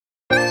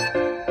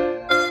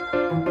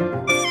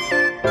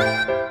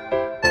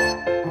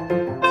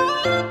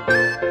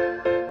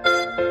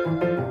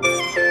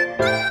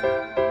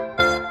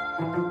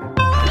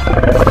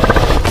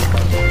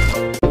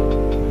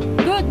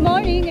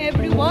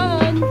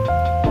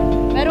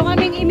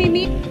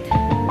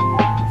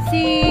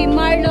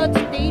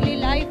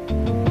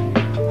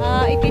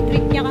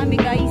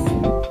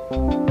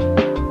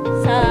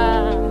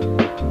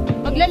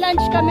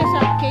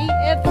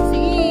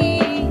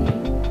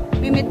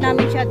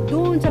namin siya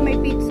doon sa may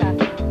pizza.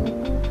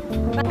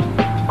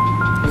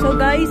 So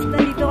guys,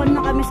 nandito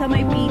na kami sa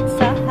may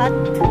Pizza Hut.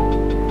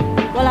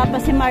 Wala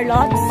pa si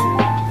Marlots,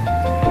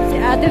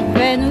 si Ate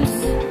Venus.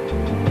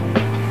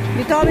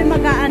 Dito kami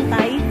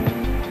mag-aantay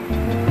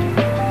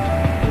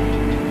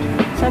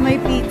sa may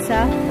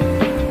pizza.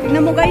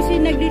 Tignan mo guys,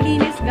 yung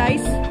naglilinis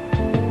guys.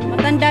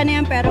 Matanda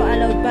na yan pero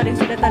allowed pa rin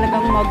sila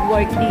talagang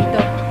mag-work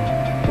dito.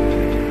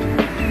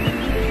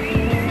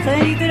 So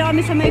nandito na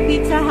kami sa may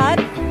Pizza Hut.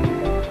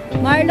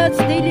 Marlots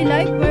Daily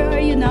Life, where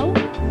are you now?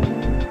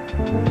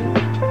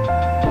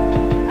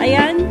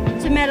 Ayan,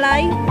 si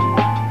Melay.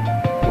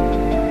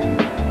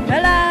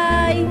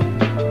 Melay!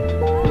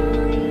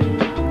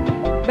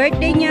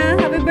 Birthday niya.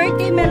 Happy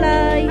birthday,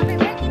 Melay! Happy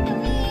birthday to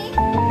me!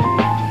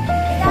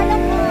 Regalo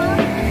ko.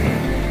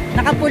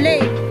 Nakapula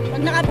eh.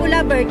 Pag nakapula,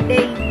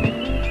 birthday.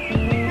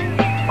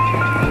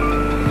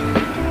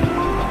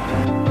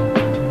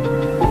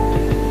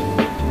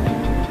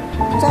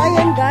 So,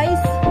 ayan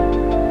guys.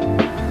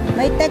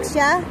 May text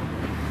siya.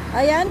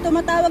 Ayan,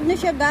 tumatawag na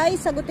siya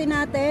guys. Sagutin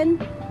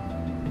natin.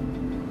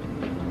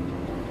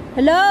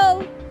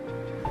 Hello?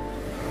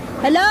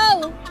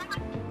 Hello?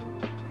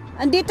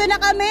 Andito na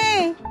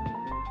kami.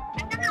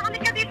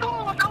 Halika dito.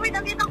 Kawin,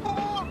 nandito ko.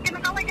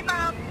 Kinakawin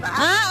kita.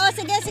 Ah, oh,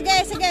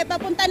 sige.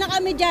 Papunta na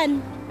kami dyan.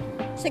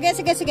 Sige.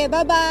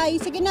 Bye-bye.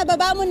 Sige na,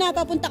 baba mo na.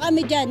 Papunta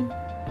kami dyan.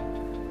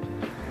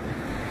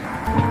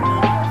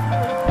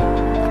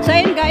 So,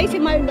 yun guys, si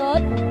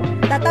Marlot.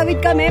 Tatawid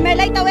kami.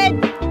 Melay, tawid.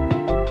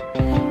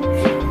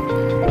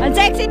 Ang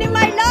sexy ni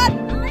Marlot.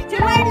 Si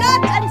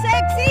Marlot, ang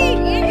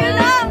sexy. You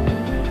know?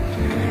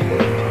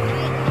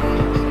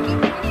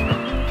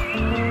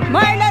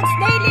 Marlot's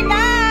Daily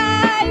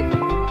Life.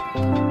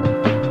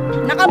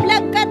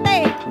 Naka-vlog ka, te.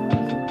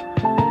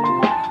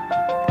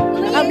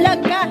 Naka-vlog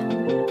ka.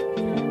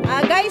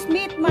 Guys,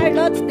 meet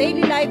Marlot's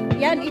Daily Life.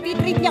 Yan,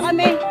 ititreat niya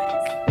kami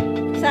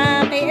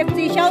sa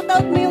KFC.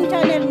 Shoutout mo yung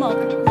channel mo.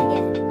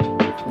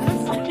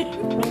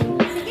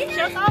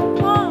 Shoutout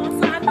mo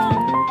sa ano?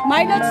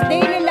 Marlot's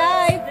Daily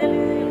Life.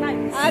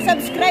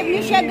 Subscribe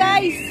niyo siya,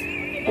 guys.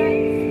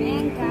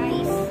 Ayan,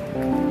 guys.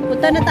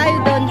 Punta na tayo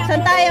doon.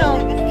 Saan tayo?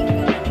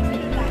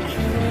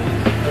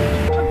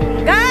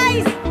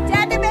 Guys, si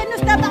Ate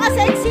Venus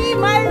napaka-sexy.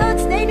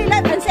 Marlot's Daily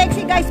Life. Ang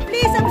sexy, guys.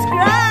 Please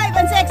subscribe.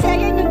 Ang sexy.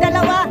 Ayan yung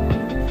dalawa.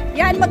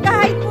 Yan,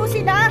 magka-height po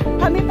sila.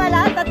 Kami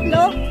pala,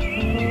 tatlo.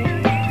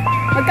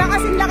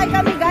 Magkakasinlaki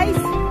kami, guys.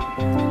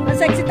 Ang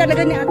sexy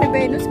talaga ni Ate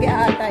Venus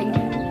kaya Atay.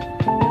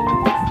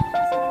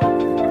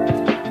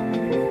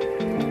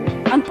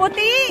 Ang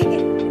puti!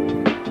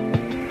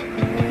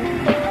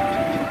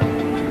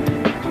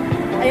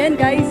 Ayan,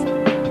 guys.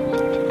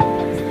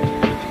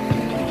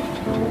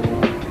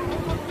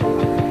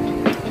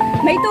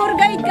 May tour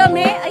guide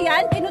kami.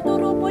 Ayan,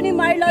 tinuturo po ni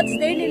Marlot's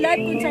Daily Life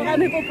kung saan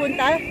kami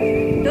pupunta.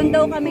 Doon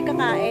daw kami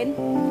kakain.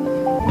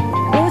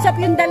 Uusap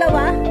yung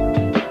dalawa.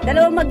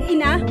 Dalawang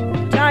mag-ina.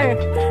 Char.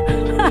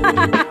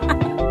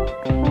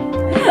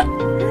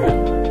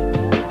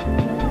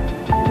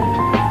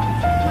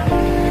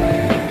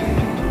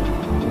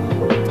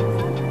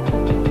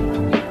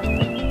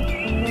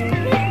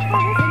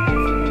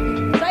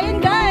 So, ayan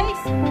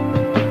guys.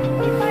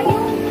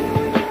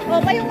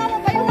 Payungan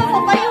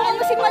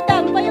mo si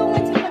Madam.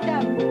 Payungan si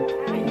Madam.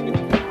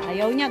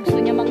 Ayaw niya. Gusto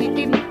niya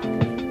mangitim.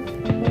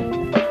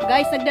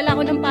 Guys, nagdala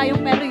ko ng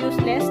payong pero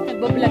useless.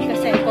 Nagbablog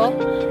kasi ako.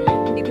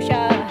 Hindi ko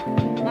siya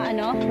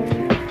maano.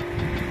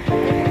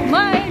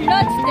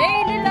 Marlot's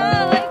Daily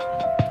Life.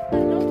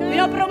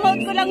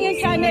 Pinopromote ko lang yung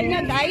channel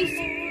niya, guys.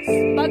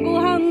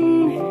 Baguhang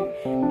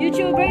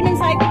YouTuber ng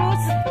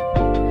Cyprus.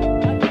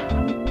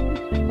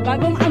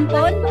 Bagong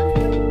ampon.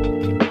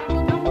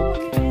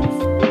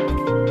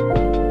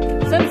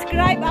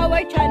 Subscribe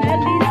our channel,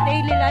 Lynn's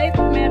Daily Life,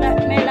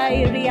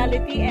 Melay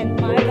Reality, and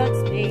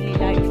Marlot's Daily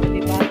Life. So,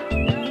 diba?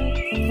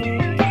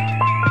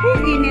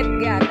 Init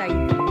yatay.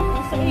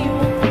 Sa iyo.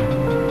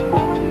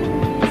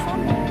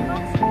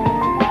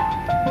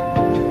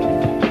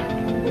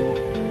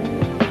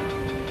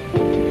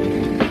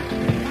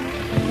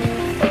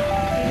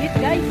 Init,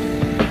 guys.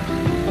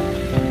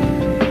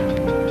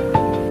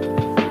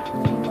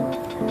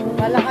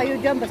 Wala kayo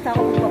dyan, basta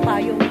ako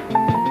magpapayong.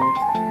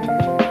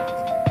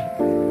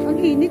 Ang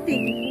init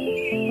eh.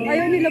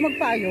 Ayaw nila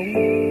magpayong.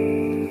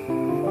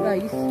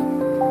 Guys.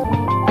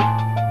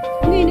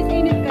 Ang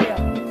init-init kaya.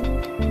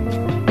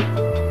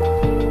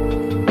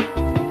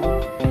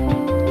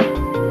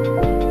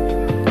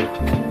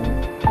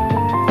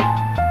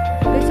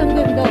 Guys, ang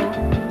ganda oh.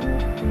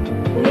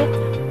 Look.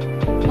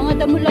 Mga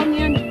damo lang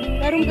yan.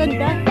 Pero ang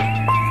ganda.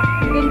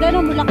 Ang ganda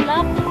ng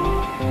bulaklak.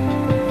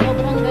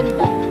 Sobrang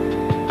ganda.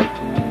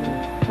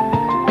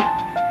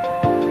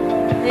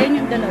 Ayan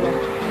yung dalawa.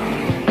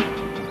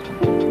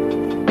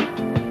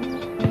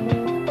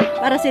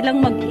 Para silang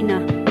mag-ina.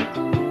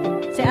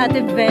 Si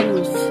Ate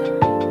Venus.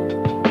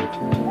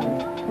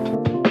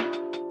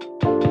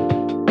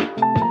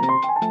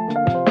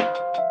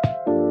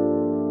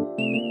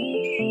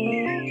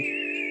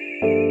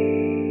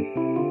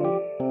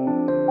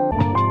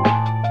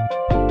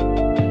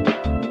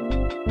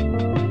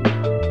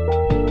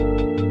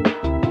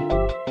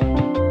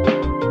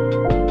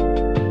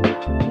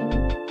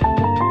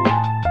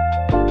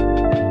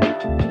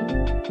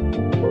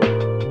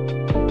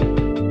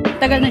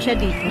 matagal na siya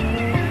dito.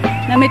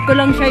 Na-meet ko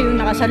lang siya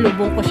yung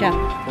nakasalubong ko siya.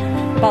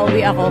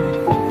 Pauwi ako.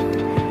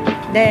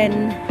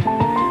 Then,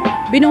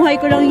 binuhay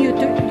ko lang yung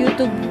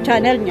YouTube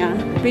channel niya.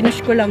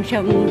 Pinush ko lang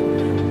siyang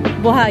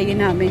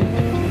buhayin namin.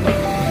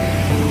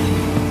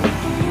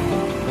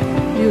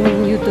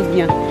 Yung YouTube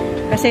niya.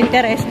 Kasi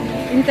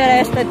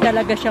interested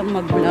talaga siyang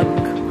mag-vlog.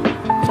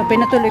 So,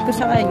 pinatuloy ko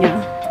sa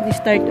kanya.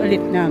 Ni-start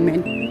ulit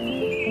namin.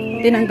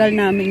 Tinanggal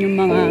namin yung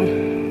mga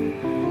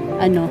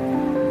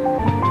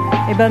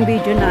ibang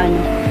video na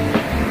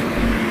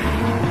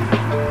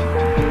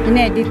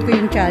in-edit ko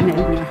yung channel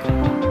niya.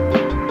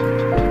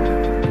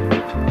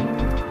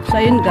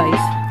 So, ayun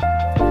guys.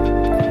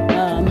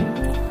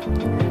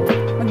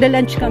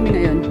 Magda-lunch kami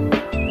ngayon.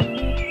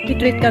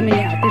 I-treat kami ni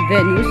Ate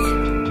Venus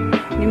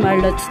ni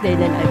Marlot's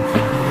Daily Life.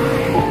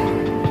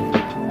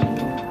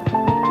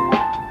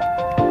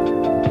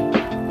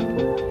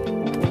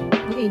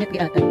 Ang init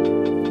kaya.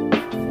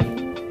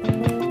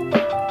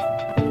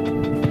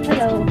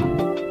 Hello.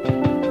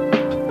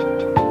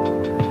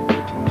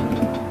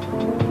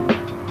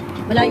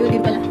 Malayo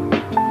din pala.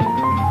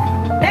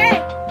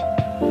 Hey!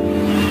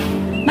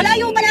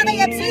 Malayo pala kay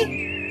FC.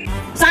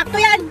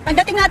 Sakto yan.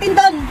 Pagdating natin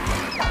doon.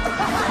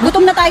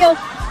 Gutom na tayo.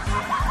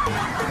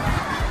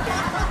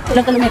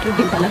 Ilang kilometro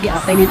din pala.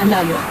 Kakainan ang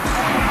layo.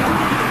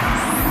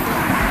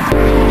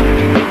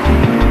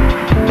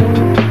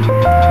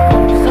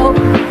 So,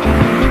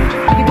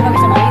 dito kami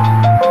sa may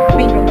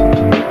main road.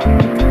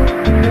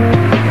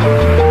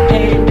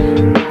 And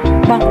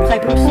Bangkok,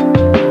 Cyprus.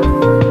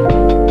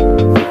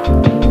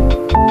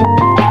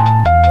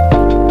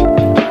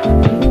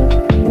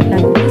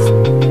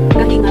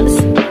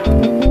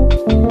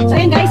 So,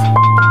 ayan guys.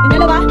 Yung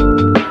dalawa.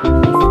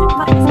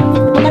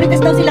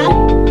 Pumarites daw sila.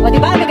 O,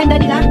 diba? Ang gaganda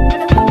nila.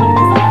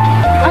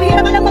 Ang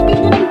hirap palang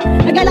mag-video ng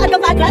naglalakad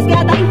kang ka-atlas.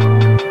 Kaya tayo.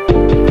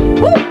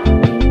 Woo!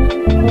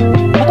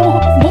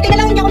 Buti na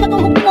lang hindi ako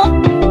matuhog mo.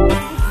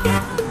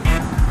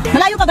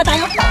 Malayo pa ba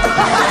tayo?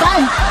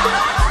 Saan?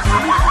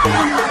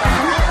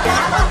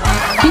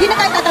 Hindi na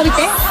tayo tatawid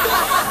eh?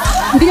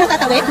 Hindi na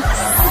tatawid?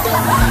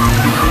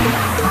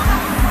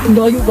 Ang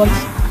layo guys.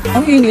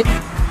 Ang init.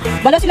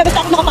 Bala sila basta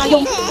ako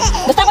nakapayong.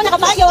 Basta ako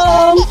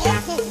nakapayong.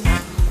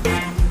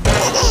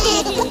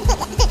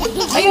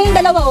 Ayun yung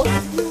dalawa oh.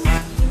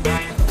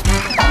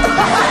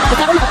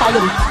 Basta ako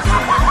nakapayong.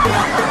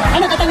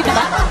 Ano, tatawid ka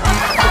ba?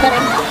 Ika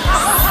rin.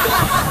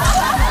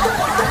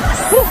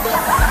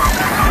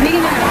 Hindi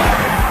na.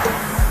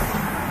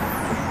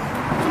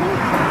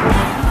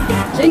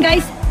 So yun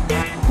guys.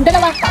 Yung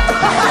dalawa.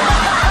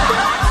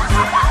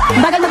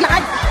 Ang bagal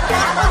maglakad.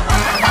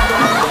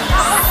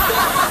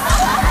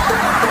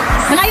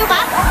 Malayo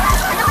pa?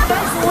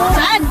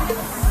 Saan?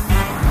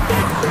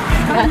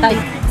 Katay.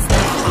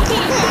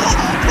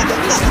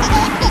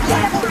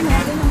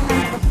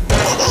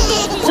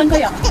 Saan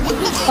kaya?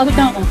 Pagod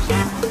na ako.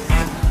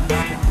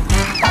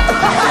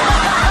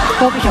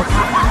 Coffee shop.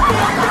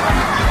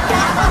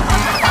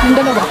 Yung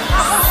dalawa.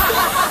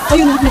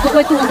 Ayun,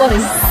 nagkukwentuhan ko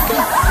rin.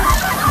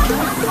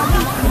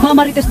 Mga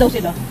marites daw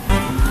sila.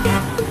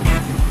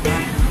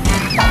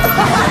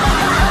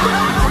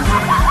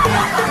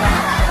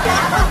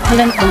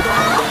 Halan ko.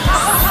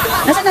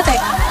 Nasaan na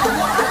tayo?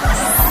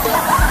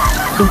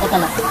 Doon pa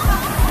pala.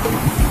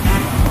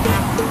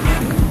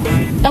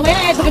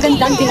 Tawid!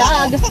 Magagandang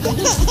dilag!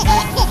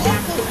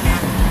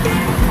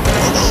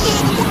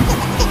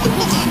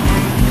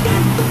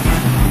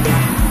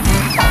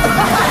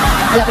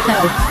 Malapit na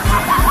raw.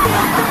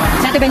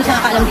 Si Ate Venus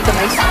nakakaalam dito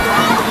guys.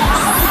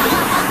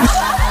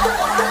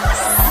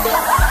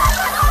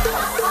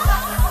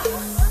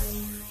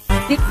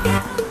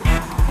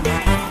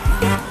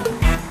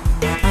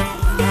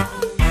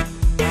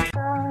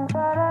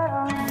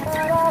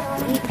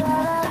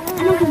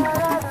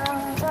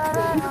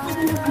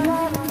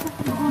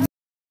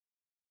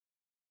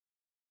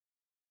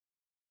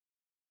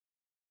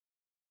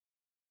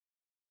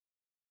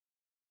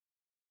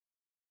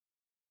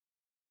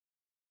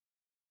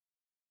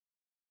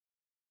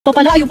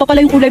 Papala, ayun pa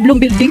pala yung kulay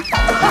blong building.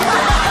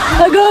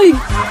 Agay!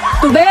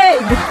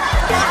 Tubig!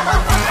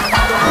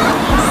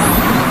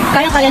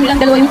 Kaya-kaya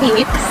nilang dalawa yung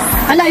init.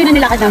 Ang layo na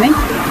nilakad namin.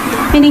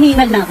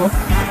 Hinihingal na ako.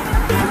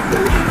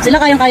 Sila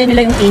kayang-kaya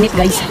nila yung init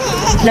guys.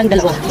 Silang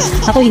dalawa.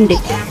 Ako hindi.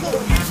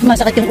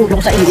 Masakit yung ulo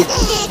ko sa init.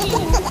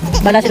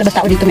 Bala sila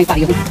basta ako dito may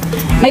payong.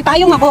 May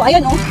payong ako.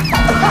 Ayan oh.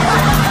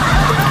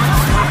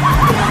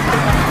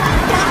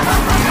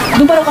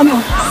 Doon pa raw kami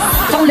oh.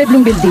 Sa kulay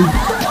blong building.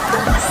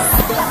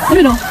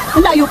 Ano no?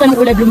 Ang layo pa ng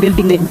kulay blong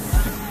building na yun.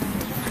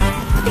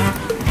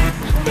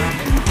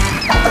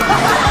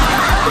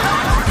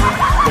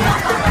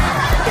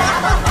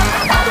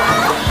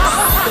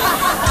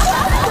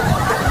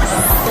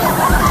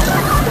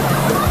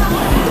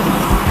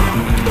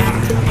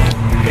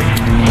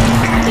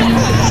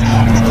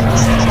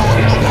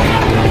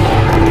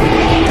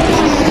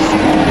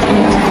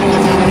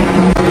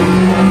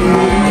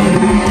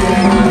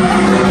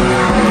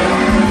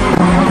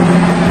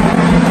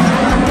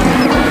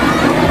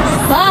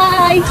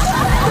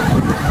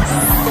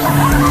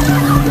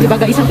 Diba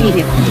guys, ang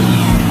init.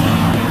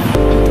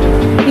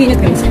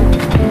 Init guys.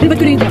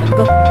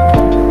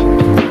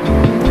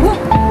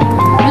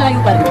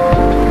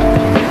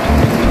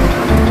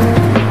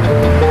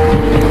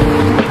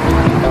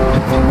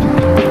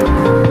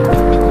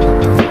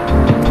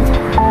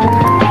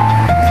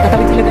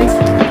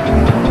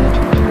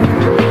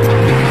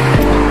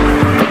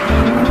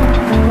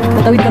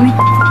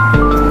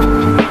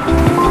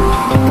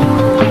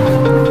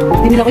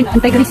 Kala ko yung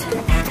antay guys.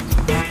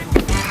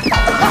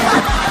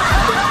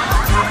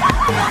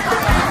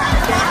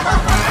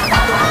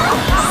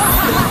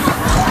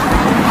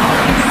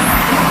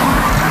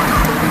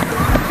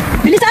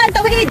 Bilisan,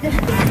 tawid!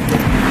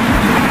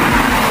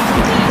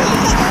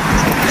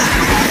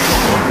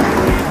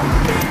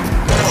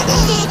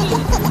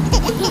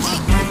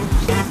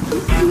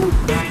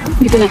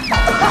 Dito na.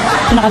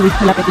 Ito na kami,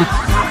 malapit na.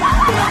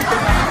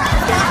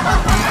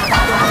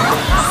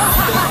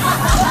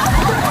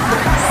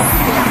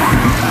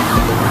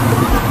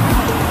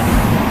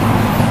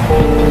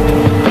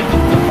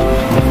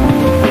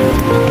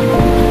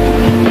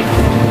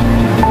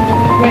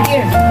 We're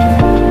here.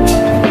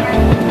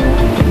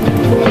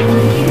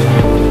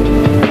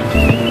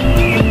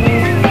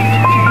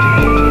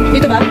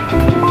 Dito ba?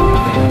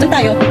 Saan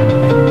tayo?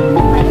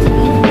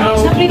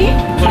 Sa clinic?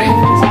 Sorry?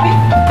 Sabi?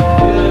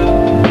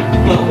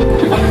 No.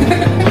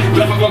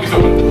 Wala pa gusto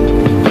mo?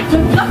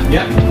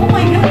 Yeah. Oh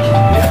my gosh.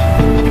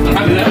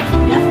 Alhamdulillah.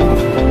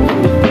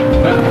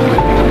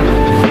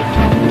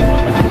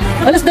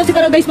 Alas 12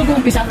 para guys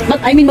mag-uumpisa.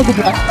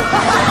 Magbubukas.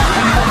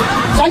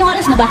 So anong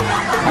oras na ba?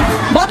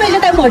 Baka pwede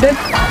lang tayo order.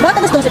 Baka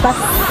alas 12 pa.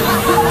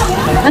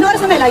 Anong oras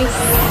na Melay?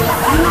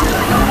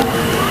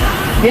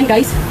 Ayan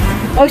guys.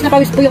 Pawis na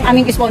pawis po yung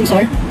aming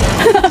sponsor.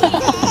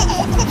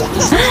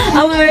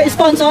 Our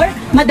sponsor,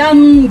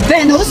 Madam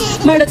Venus,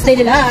 Marlot's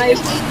Daily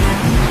Life.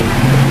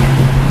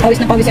 Pawis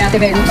na pawis si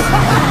Ate Venus.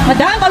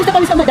 Madam, pawis na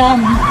pawis ka Madam.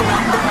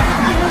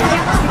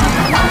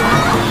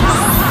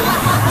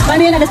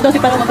 Paano yan alas 12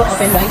 para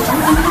mag-open guys?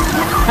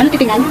 Ano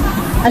titingnan?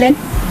 Alin?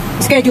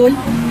 Schedule?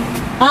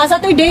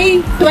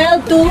 Saturday,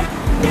 12 to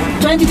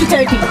 20 to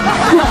 30.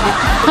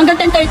 Hanggang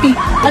 10:30.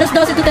 Alas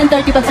 12 to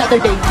 10:30 pag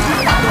Saturday.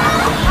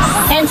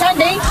 And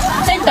Sunday,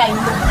 same time.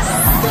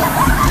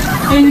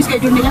 Ayun yung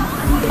schedule nila.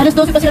 Alas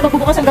 12 pa sila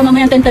magbubukas hanggang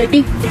mamaya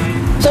 10:30.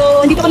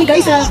 So, dito kami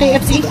guys sa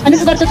KFC.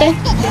 Anong lugar to, te?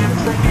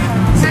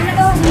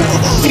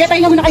 Sige,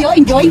 pahinga muna kayo.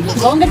 Enjoy.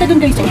 So, ang ganda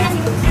dun guys.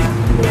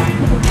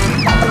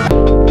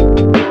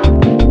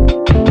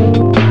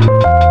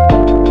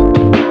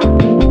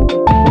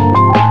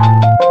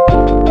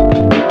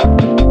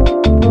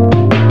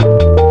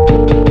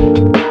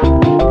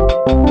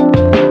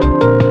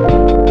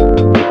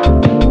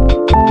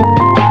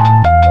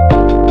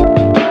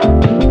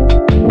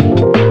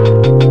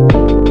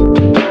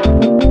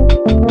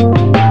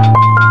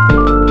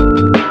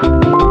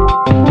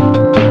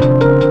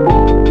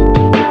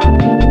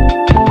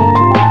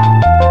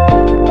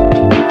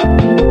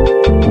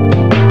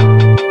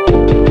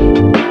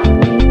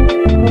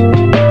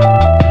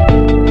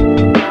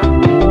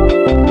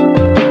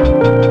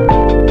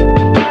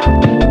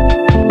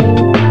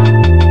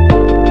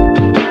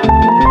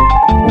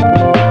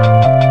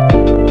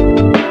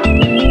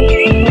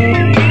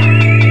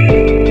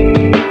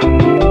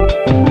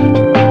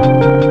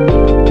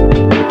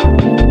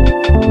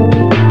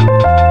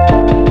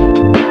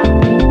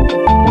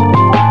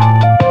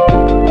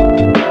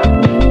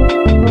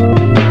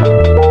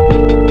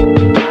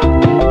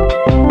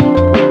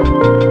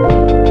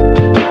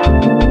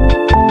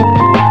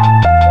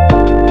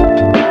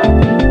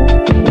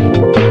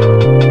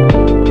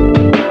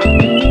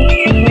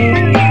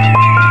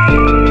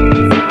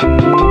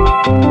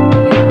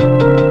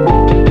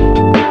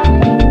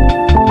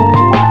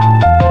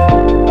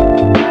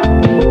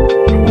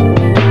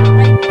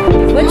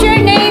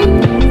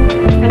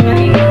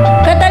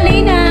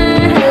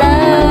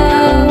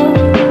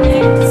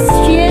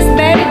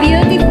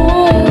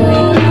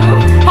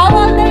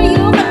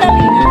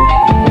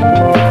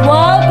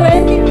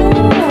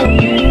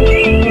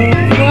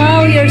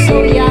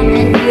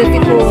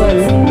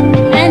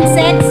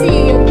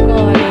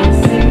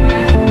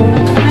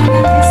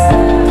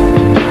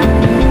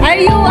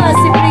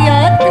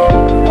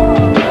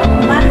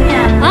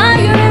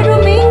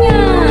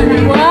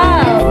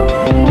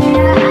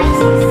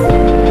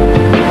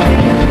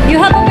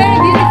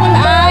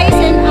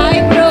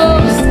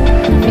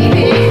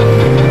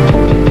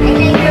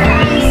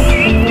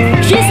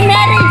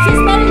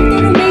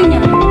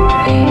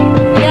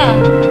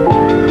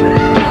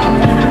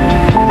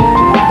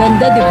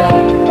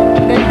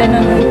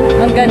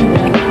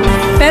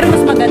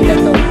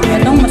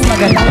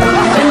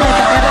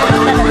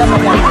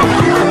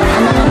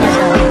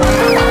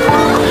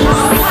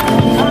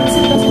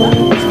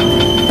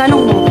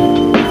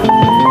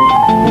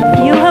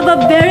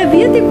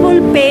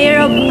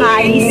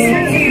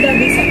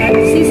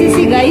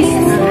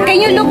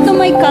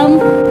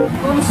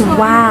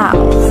 Wow.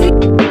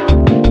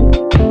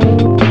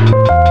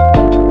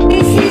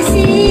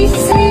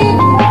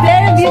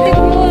 Very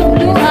beautiful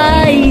blue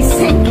eyes.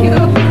 Thank you.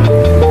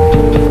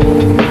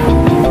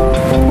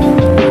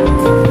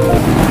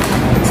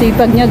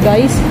 Sipag niya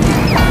guys.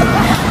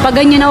 Pag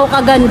ganyan ako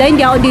kaganda,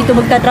 hindi ako dito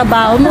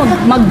magtatrabaho.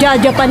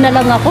 Magja-Japan na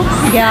lang ako.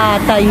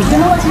 Yatay.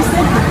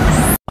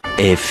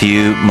 A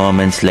few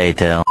moments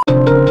later.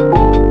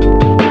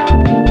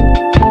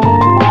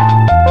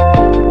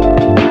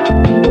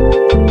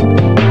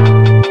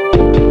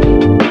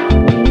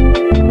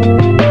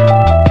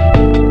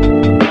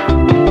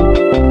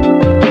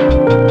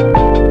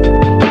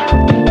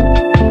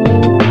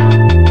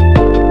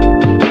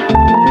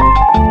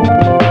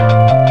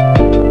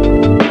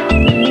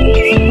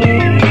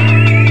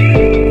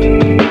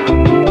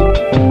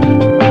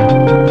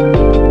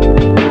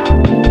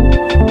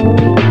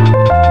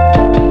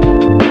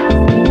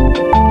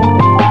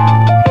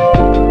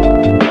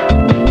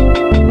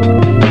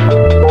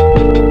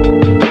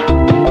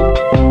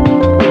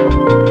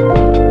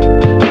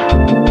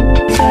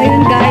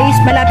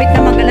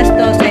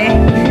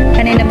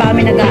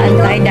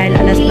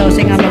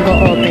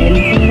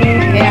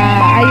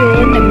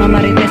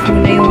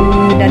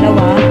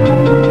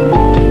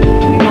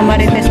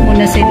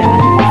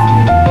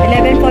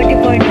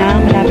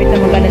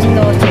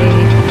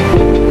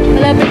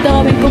 Pagod na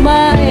kami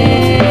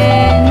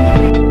kumain.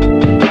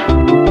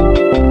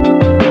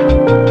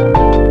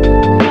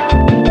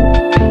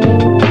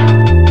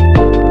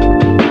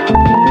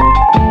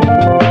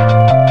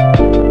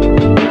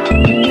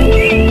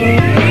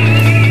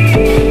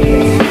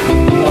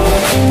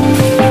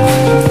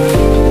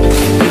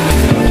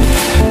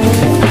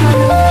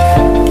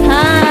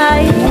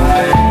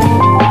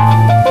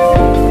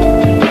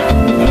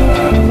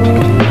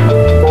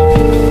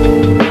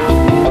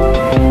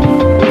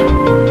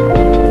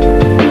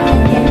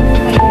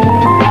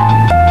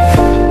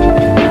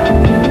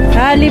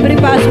 Libre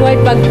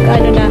password pag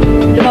ano na,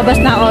 lumabas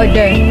na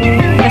order.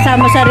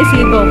 Kasama sa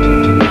resibo.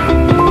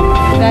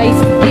 Guys,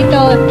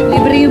 dito,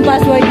 libre yung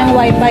password ng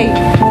wifi.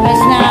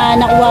 Tapos na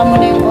nakuha mo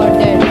na yung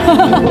order.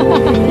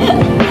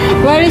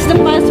 Where is the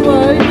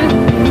password?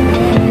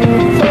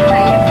 So,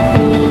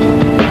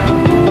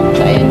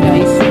 ayan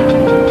guys.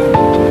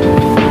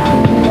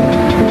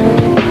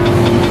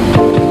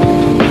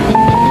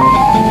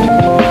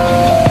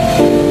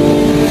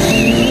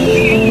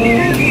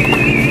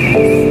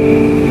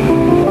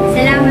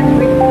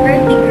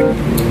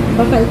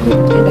 Okay,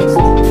 guys.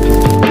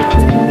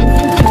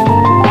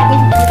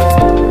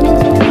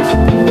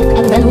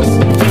 Ang balus.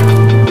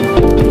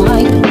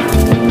 Okay.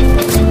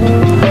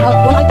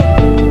 Oh,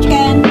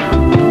 chicken.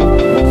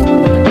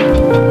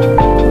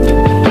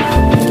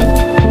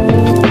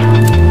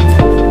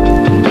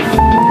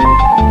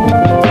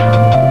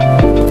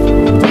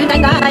 Thank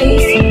you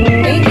guys.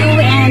 Thank you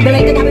and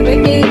belated happy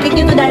birthday. Thank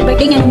you to dahil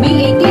birthday niya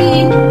May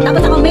 18.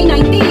 Tapos ako May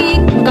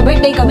 19.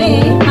 Magka-birthday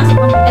kami.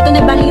 Ito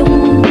na bali yung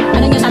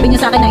sabi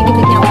niya sa akin na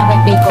i-treat niya ako sa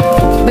birthday ko.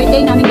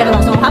 Birthday namin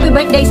dalawa. So, happy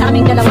birthday sa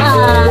aming dalawa.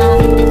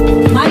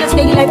 Manus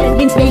Daily Life and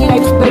Vince Daily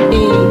Life's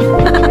birthday.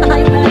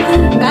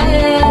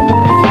 Kain!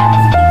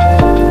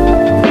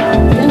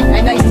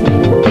 Kain guys.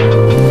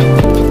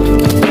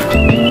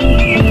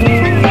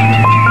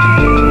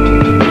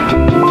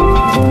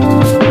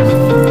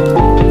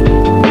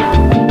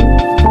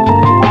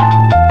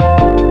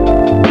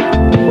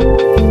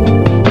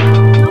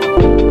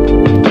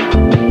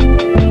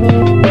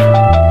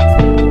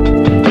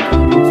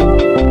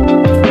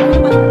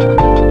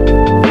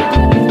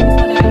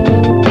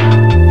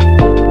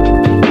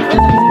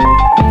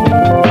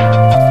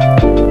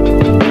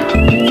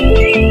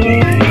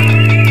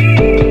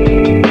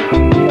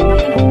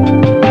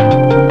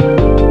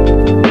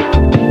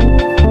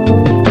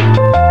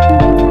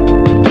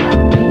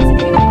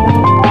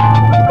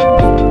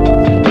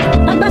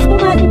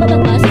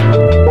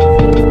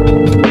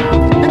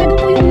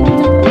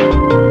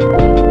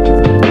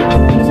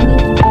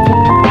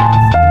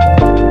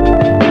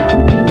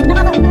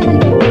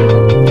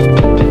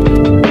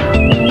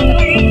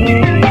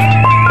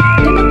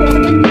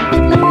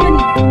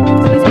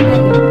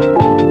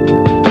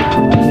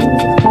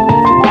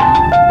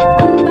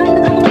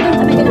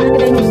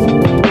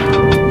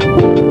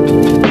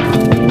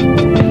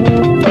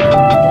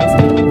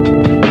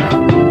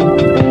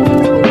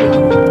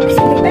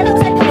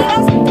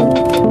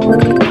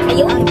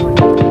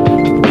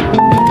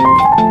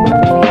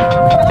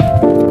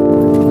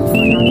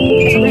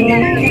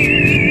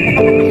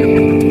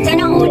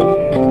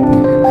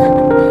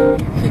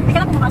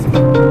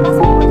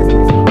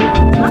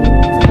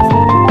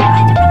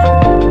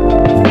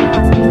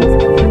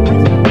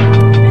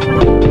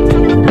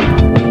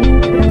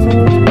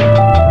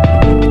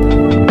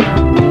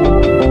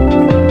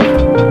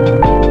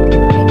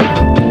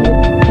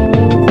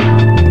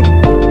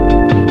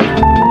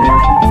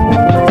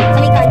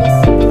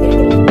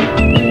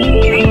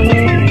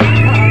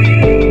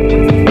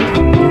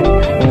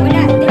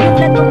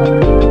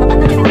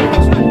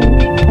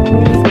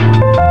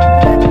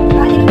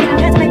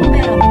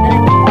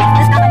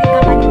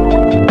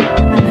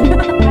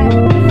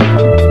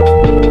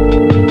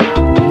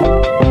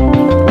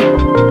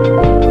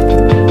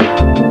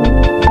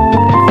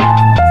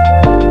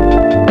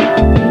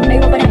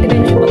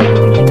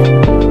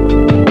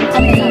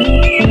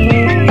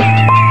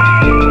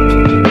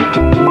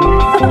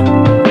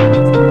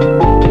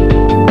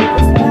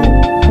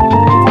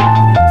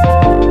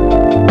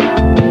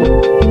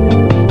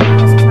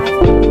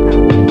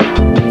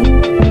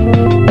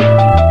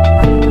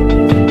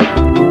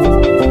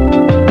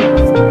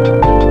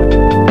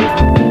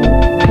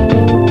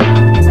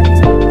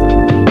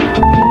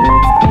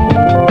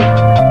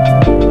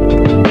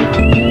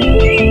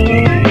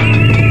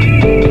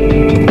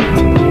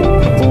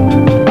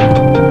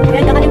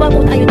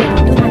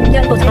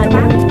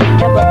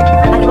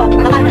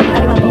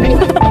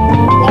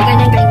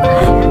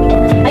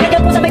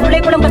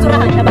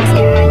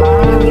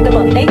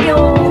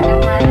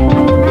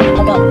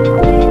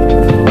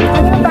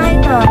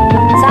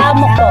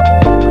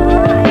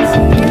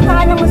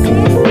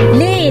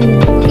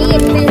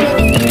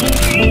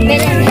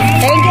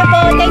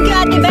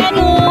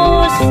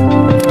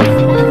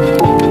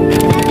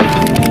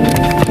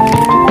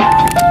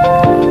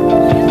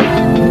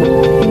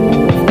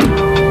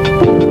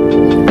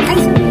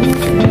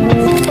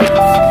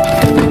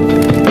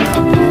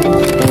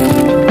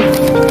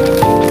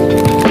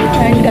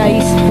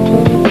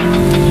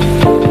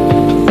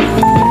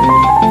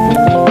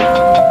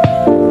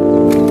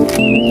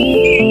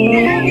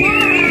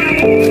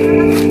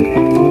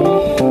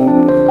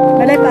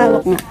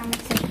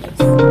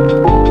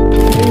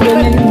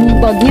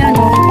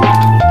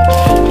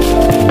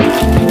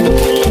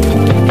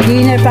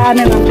 Saan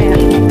na mamaya.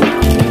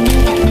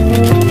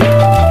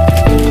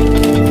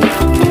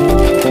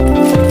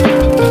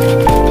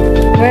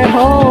 We're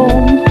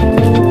home.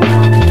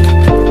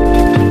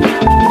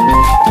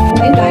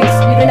 Ayun guys,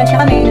 nagdala siya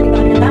kami. Nandito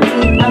kami ng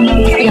taxi. Ang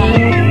sasakyan.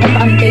 Ang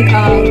kami take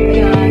out.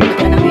 Ayan,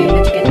 nagdala namin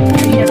ng chicken.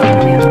 Hindi na kami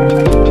mamaya.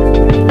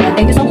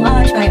 Thank you so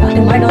much kay Ate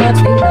Marlot.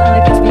 Stay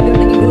live. Let's be good.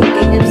 Naging good.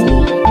 KFC.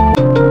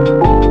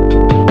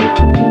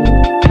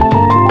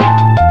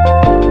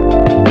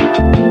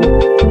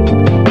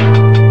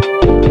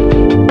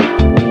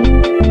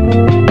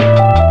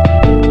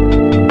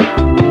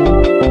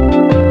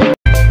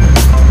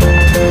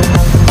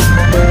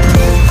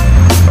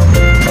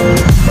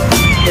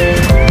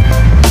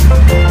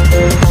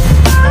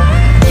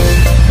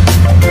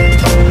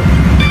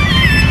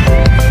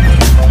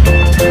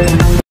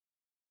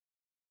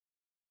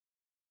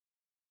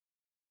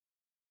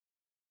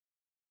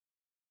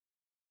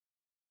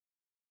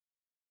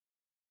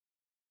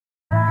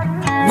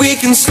 We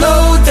can slow